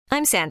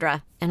I'm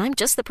Sandra, and I'm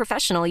just the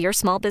professional your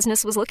small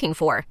business was looking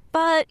for.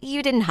 But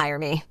you didn't hire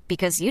me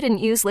because you didn't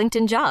use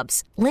LinkedIn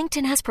Jobs.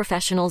 LinkedIn has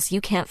professionals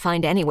you can't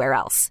find anywhere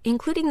else,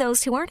 including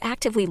those who aren't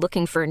actively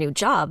looking for a new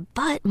job,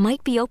 but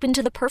might be open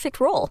to the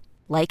perfect role,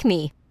 like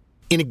me.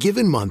 In a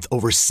given month,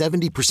 over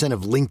 70%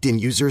 of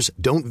LinkedIn users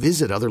don't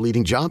visit other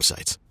leading job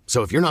sites.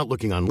 So if you're not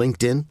looking on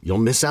LinkedIn, you'll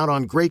miss out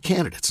on great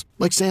candidates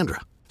like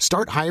Sandra.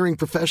 Start hiring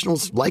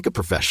professionals like a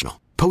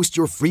professional. Post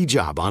your free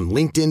job on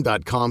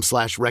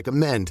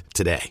linkedin.com/recommend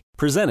today.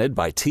 Presented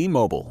by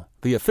T-Mobile,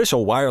 the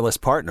official wireless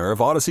partner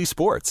of Odyssey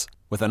Sports.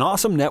 With an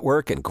awesome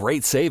network and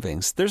great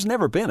savings, there's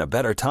never been a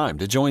better time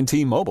to join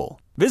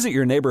T-Mobile. Visit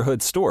your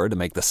neighborhood store to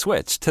make the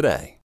switch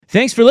today.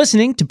 Thanks for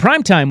listening to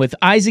Primetime with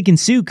Isaac and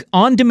Suk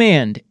on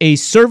Demand, a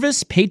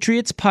Service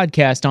Patriots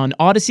podcast on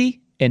Odyssey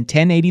and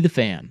 1080 The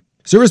Fan.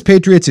 Service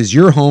Patriots is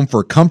your home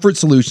for comfort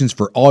solutions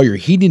for all your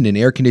heating and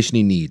air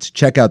conditioning needs.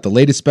 Check out the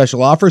latest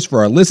special offers for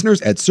our listeners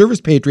at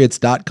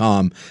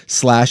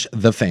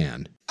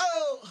servicepatriots.com/thefan.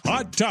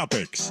 Hot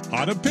topics,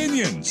 hot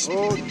opinions.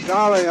 Oh,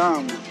 golly,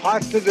 I'm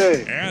hot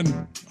today.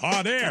 And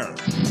hot air.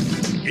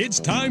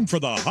 It's time for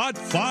the Hot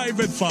 5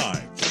 at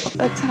 5.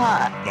 That's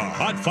hot. The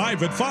Hot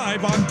 5 at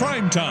 5 on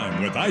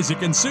Primetime with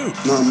Isaac and Suk.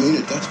 No, I mean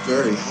it. That's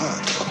very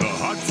hot. The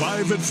Hot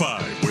 5 at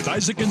 5 with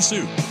Isaac and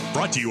Suk.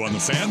 Brought to you on The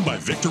Fan by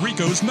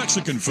Victorico's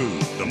Mexican Food,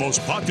 the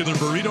most popular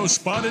burrito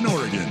spot in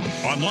Oregon.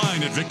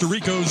 Online at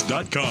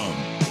victoricos.com.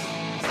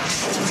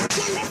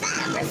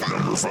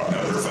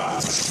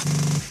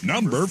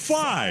 Number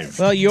 5.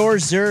 Well, your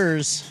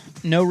Zers,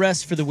 no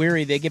rest for the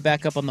weary. They get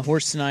back up on the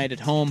horse tonight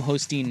at home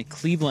hosting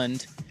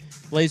Cleveland.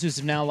 Blazers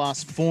have now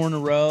lost 4 in a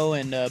row,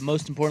 and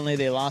most importantly,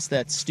 they lost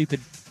that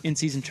stupid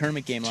in-season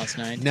tournament game last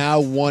night.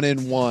 Now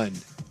 1-1. I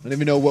don't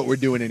even know what we're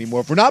doing anymore.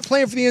 If we're not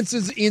playing for the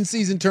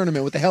in-season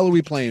tournament, what the hell are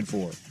we playing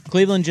for?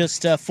 Cleveland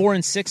just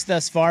 4-6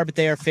 thus far, but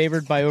they are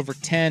favored by over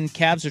 10.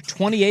 Cavs are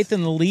 28th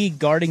in the league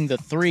guarding the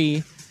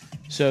 3.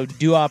 So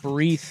Duop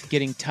Reith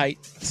getting tight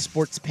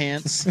sports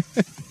pants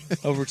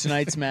over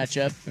tonight's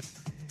matchup.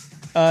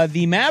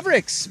 The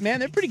Mavericks, man,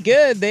 they're pretty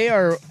good. They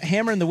are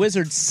hammering the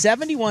Wizards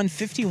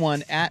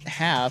 71-51 at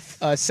half.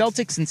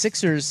 Celtics and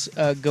Sixers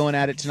going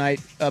at it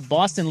tonight.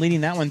 Boston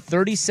leading that one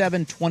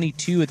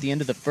 37-22 at the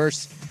end of the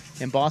first.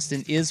 And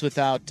Boston is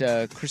without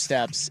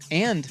Kristaps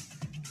and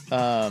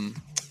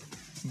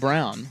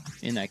Brown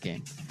in that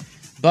game.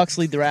 Bucks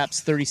lead the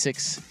Raps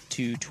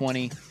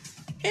 36-20.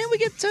 And we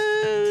get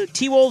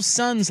T-Wolves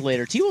Suns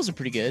later. T-Wolves are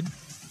pretty good.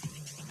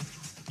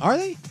 Are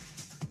they?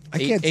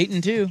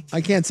 8-2.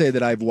 I can't say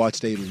that I've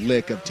watched a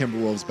lick of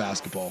Timberwolves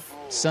basketball.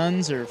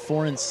 Suns are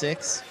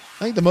 4-6.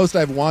 I think the most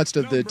I've watched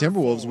of the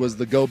Timberwolves was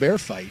the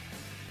Gobert fight.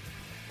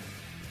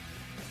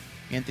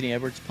 Anthony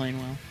Edwards playing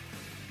well.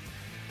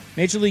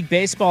 Major League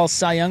Baseball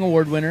Cy Young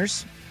Award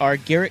winners are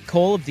Garrett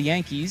Cole of the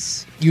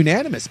Yankees.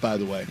 Unanimous, by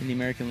the way. In the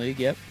American League,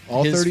 yep.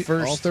 All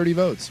 30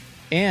 votes.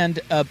 And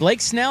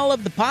Blake Snell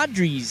of the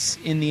Padres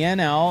in the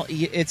NL.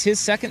 It's his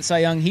second Cy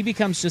Young. He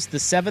becomes just the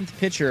 7th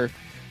pitcher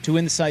to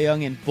win the Cy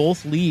Young in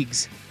both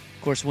leagues.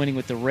 Of course, winning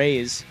with the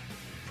Rays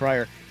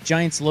prior.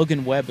 Giants'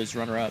 Logan Webb is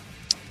runner-up.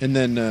 And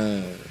then,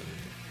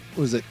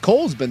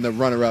 Cole's been the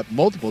runner-up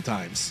multiple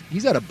times.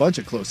 He's had a bunch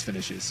of close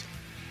finishes.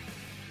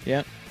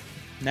 Yep.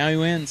 Now he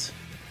wins.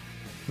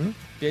 Huh?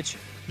 Bitch.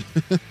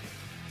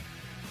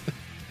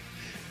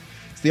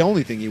 It's the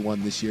only thing he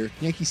won this year.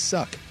 Yankees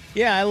suck.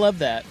 Yeah, I love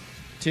that,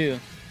 too.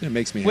 It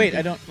makes me happy. Wait,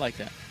 I don't like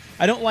that.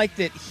 I don't like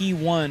that he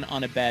won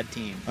on a bad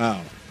team.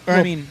 Oh.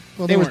 Or, they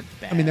weren't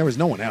bad. I mean, there was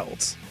no one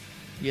else.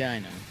 Yeah, I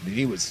know. I mean,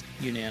 he was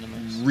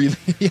unanimous. Really,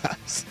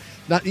 yes.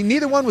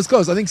 Neither one was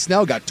close. I think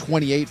Snell got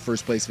 28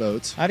 first-place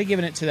votes. I'd have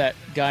given it to that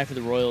guy for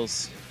the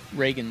Royals,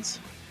 Reagans.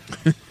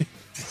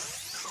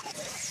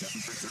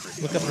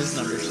 Look up his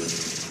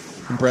numbers.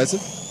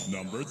 Impressive.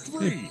 Number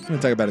 3. I'm going to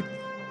talk about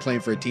playing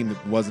for a team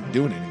that wasn't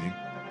doing anything.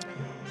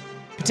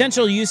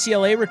 Potential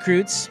UCLA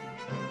recruits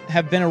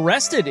have been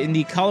arrested in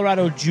the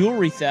Colorado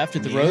jewelry theft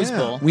at the Rose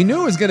Bowl. We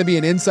knew it was going to be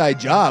an inside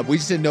job. We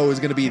just didn't know it was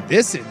going to be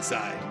this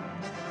inside.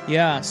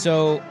 Yeah,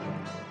 so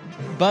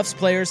Buffs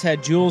players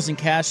had jewels and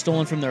cash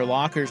stolen from their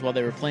lockers while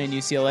they were playing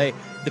UCLA.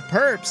 The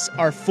perps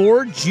are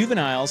 4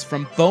 juveniles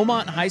from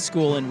Beaumont High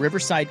School in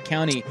Riverside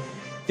County.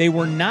 They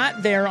were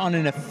not there on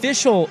an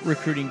official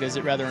recruiting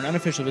visit, rather an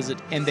unofficial visit,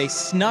 and they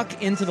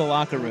snuck into the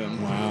locker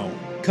room. Wow.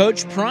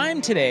 Coach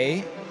Prime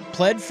today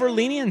pled for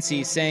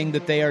leniency, saying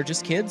that they are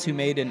just kids who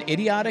made an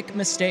idiotic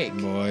mistake.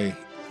 Boy,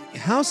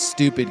 how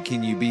stupid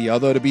can you be?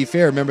 Although, to be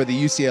fair, remember the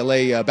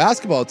UCLA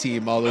basketball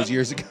team all those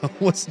years ago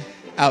was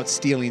out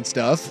stealing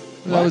stuff.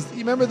 You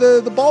remember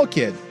the ball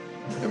kid?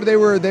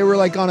 Remember they were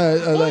like on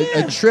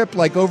a trip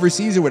like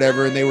overseas or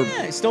whatever, and they were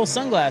stole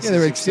sunglasses. Yeah,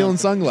 they were stealing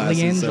sunglasses.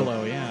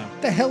 D'Angelo, yeah.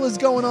 What the hell is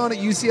going on at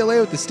UCLA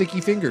with the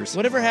sticky fingers?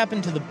 Whatever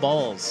happened to the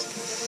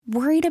balls?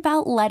 Worried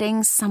about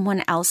letting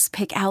someone else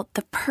pick out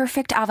the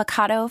perfect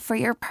avocado for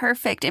your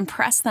perfect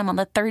impress them on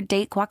the third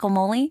date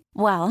guacamole?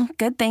 Well,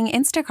 good thing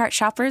Instacart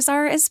shoppers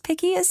are as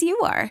picky as you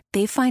are.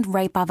 They find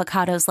ripe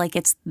avocados like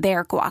it's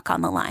their guac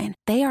on the line.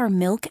 They are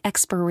milk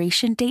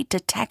expiration date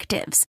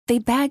detectives. They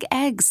bag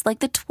eggs like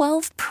the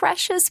 12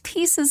 precious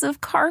pieces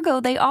of cargo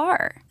they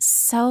are.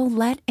 So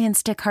let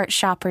Instacart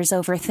shoppers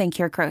overthink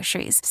your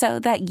groceries so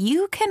that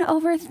you can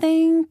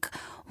overthink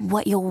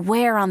what you'll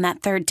wear on that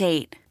third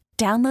date.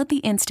 Download the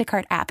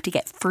Instacart app to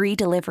get free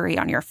delivery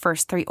on your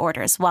first 3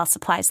 orders while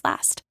supplies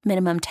last.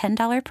 Minimum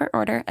 $10 per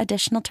order.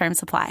 Additional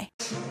terms apply.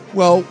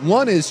 Well,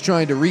 one is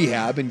trying to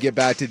rehab and get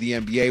back to the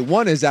NBA.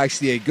 One is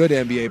actually a good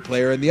NBA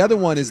player, and the other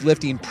one is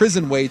lifting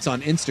prison weights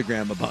on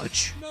Instagram a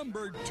bunch.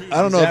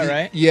 I don't know. Is that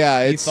right?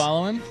 Yeah. You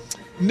follow him?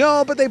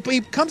 No, but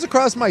he comes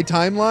across my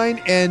timeline,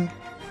 and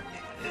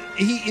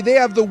they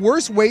have the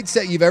worst weight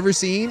set you've ever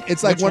seen.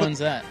 It's like Which one's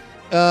that?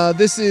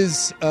 This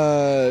is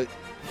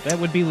that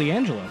would be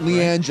LiAngelo.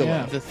 LiAngelo. Right?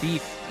 Yeah. The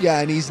thief.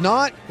 Yeah, and he's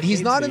not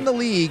in the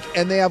league,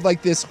 and they have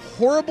like this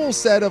horrible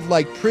set of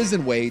like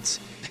prison weights,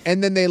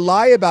 and then they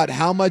lie about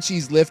how much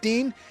he's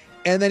lifting,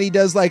 and then he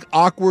does like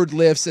awkward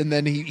lifts, and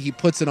then he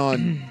puts it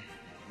on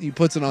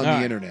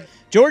the internet.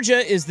 Georgia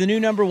is the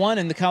new number 1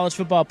 in the college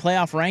football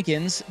playoff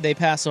rankings. They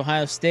pass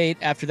Ohio State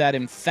after that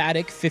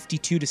emphatic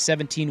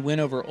 52-17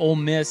 win over Ole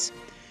Miss.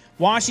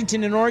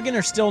 Washington and Oregon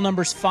are still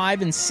numbers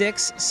 5 and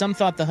 6. Some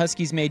thought the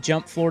Huskies may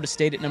jump Florida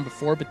State at number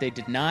 4, but they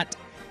did not.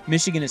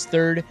 Michigan is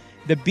 3rd.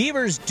 The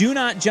Beavers do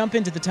not jump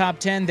into the top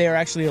 10. They are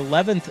actually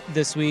 11th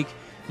this week.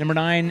 Number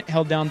 9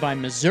 held down by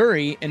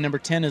Missouri, and number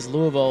 10 is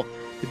Louisville.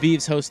 The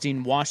Beavs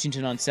hosting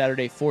Washington on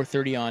Saturday,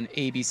 4:30 on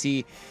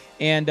ABC.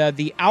 And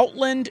the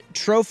Outland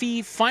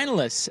Trophy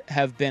finalists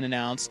have been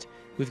announced.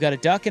 We've got a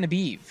duck and a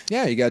beav.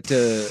 Yeah, you got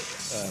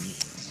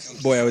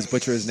I always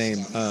butcher his name.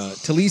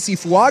 Talisi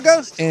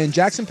Fuaga and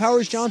Jackson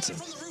Powers Johnson.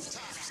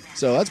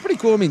 So that's pretty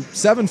cool. I mean,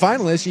 7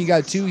 finalists, and you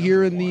got 2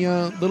 here in the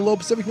Little Old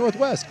Pacific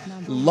Northwest.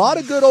 A lot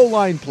of good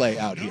O-line play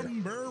out here.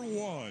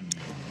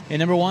 And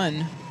number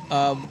 1,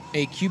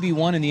 a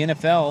QB1 in the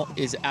NFL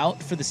is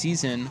out for the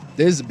season.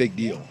 This is a big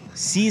deal.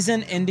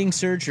 Season-ending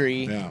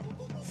surgery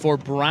for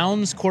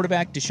Browns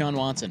quarterback Deshaun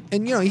Watson.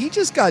 And, he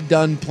just got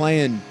done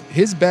playing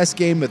his best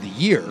game of the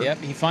year. Yep,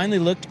 he finally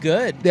looked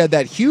good. They had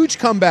that huge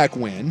comeback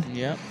win.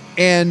 Yep.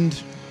 And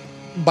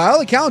by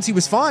all accounts, he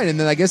was fine. And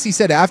then I guess he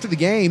said after the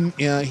game,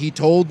 he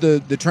told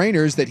the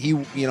trainers that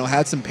he,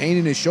 had some pain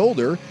in his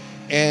shoulder,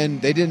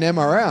 and they did an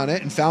MRI on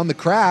it and found the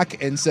crack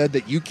and said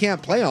that you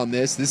can't play on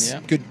this. This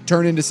could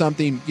turn into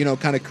something,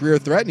 kind of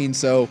career-threatening.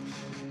 So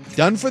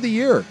done for the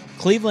year.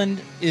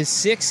 Cleveland is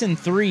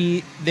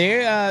 6-3.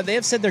 They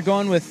have said they're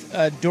going with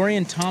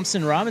Dorian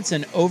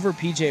Thompson-Robinson over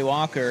P.J.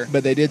 Walker.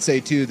 But they did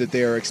say, too, that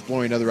they are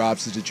exploring other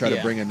options to try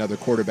to bring another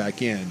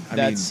quarterback in.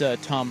 That's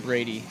Tom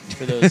Brady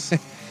for those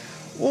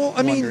well,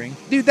 I wondering.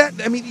 Mean,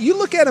 dude, you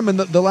look at them in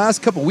the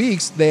last couple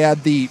weeks, they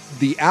had the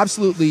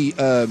absolutely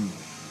the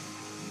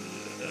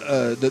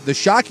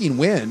shocking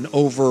win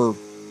over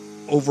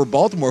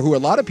Baltimore, who a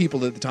lot of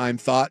people at the time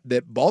thought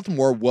that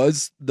Baltimore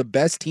was the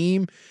best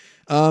team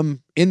in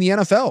the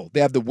NFL.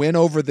 They have the win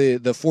over the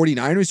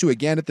 49ers, who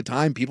again at the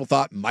time people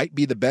thought might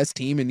be the best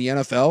team in the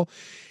NFL.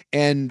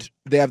 And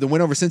they have the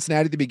win over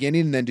Cincinnati at the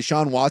beginning, and then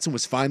Deshaun Watson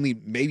was finally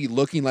maybe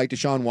looking like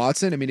Deshaun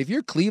Watson. I mean, if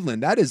you're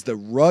Cleveland, that is the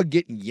rug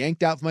getting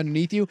yanked out from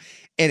underneath you,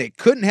 and it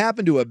couldn't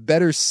happen to a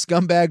better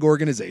scumbag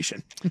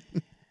organization.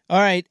 All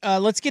right,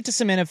 let's get to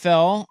some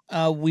NFL.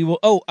 We will.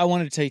 Oh, I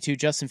wanted to tell you too.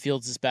 Justin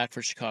Fields is back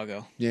for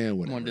Chicago. Yeah,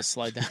 whatever. I wanted to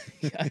slide down.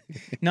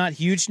 Not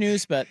huge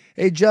news, but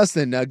hey,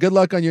 Justin, good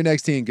luck on your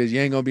next team because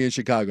you ain't gonna be in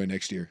Chicago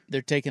next year.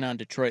 They're taking on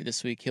Detroit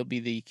this week. He'll be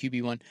the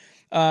QB1.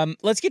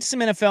 Let's get to some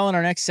NFL in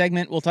our next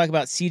segment. We'll talk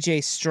about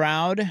C.J.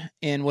 Stroud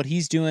and what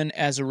he's doing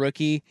as a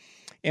rookie.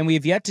 And we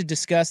have yet to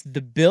discuss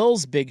the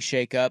Bills' big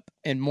shakeup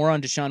and more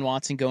on Deshaun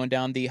Watson going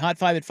down. The Hot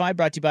 5 at 5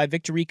 brought to you by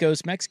Victor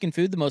Rico's Mexican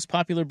Food, the most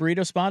popular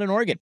burrito spot in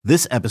Oregon.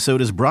 This episode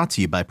is brought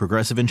to you by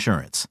Progressive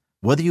Insurance.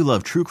 Whether you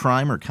love true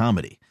crime or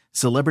comedy,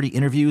 celebrity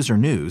interviews or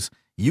news,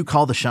 you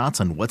call the shots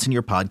on what's in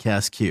your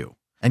podcast queue.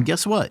 And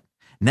guess what?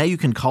 Now you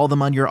can call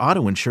them on your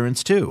auto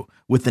insurance too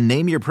with the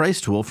Name Your Price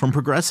tool from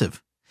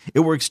Progressive.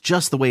 It works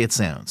just the way it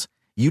sounds.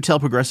 You tell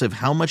Progressive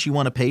how much you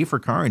want to pay for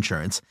car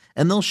insurance,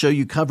 and they'll show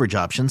you coverage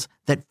options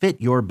that fit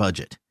your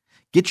budget.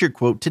 Get your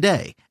quote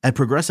today at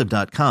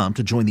Progressive.com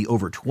to join the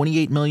over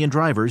 28 million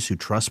drivers who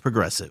trust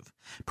Progressive.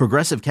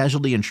 Progressive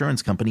Casualty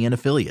Insurance Company and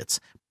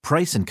Affiliates.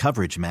 Price and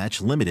coverage match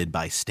limited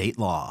by state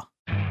law.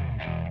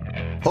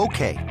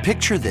 Okay,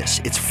 picture this.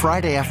 It's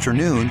Friday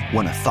afternoon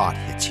when a thought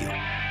hits you.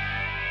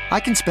 I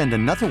can spend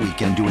another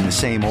weekend doing the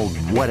same old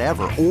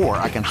whatever, or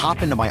I can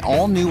hop into my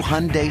all-new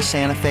Hyundai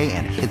Santa Fe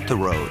and hit the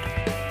road.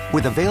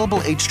 With available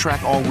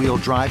H-Track all-wheel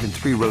drive and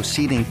 3-row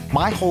seating,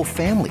 my whole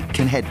family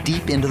can head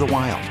deep into the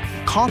wild.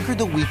 Conquer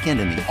the weekend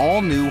in the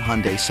all-new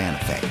Hyundai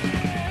Santa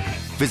Fe.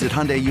 Visit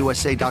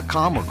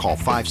HyundaiUSA.com or call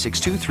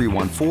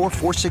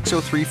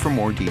 562-314-4603 for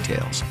more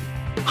details.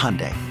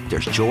 Hyundai,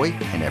 there's joy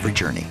in every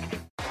journey.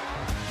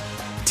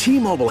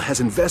 T-Mobile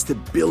has invested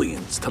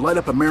billions to light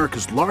up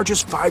America's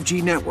largest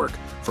 5G network,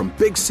 from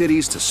big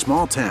cities to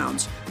small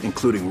towns,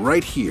 including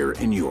right here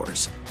in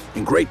yours.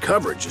 And great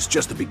coverage is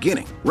just the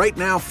beginning. Right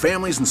now,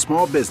 families and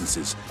small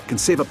businesses can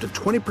save up to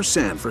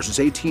 20% versus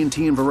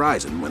AT&T and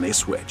Verizon when they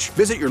switch.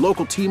 Visit your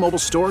local T-Mobile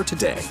store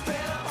today.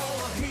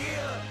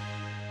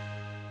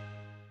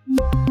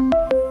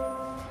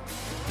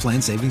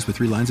 Plan savings with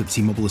 3 lines of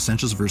T-Mobile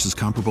Essentials versus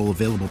comparable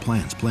available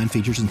plans. Plan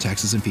features and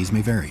taxes and fees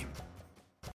may vary.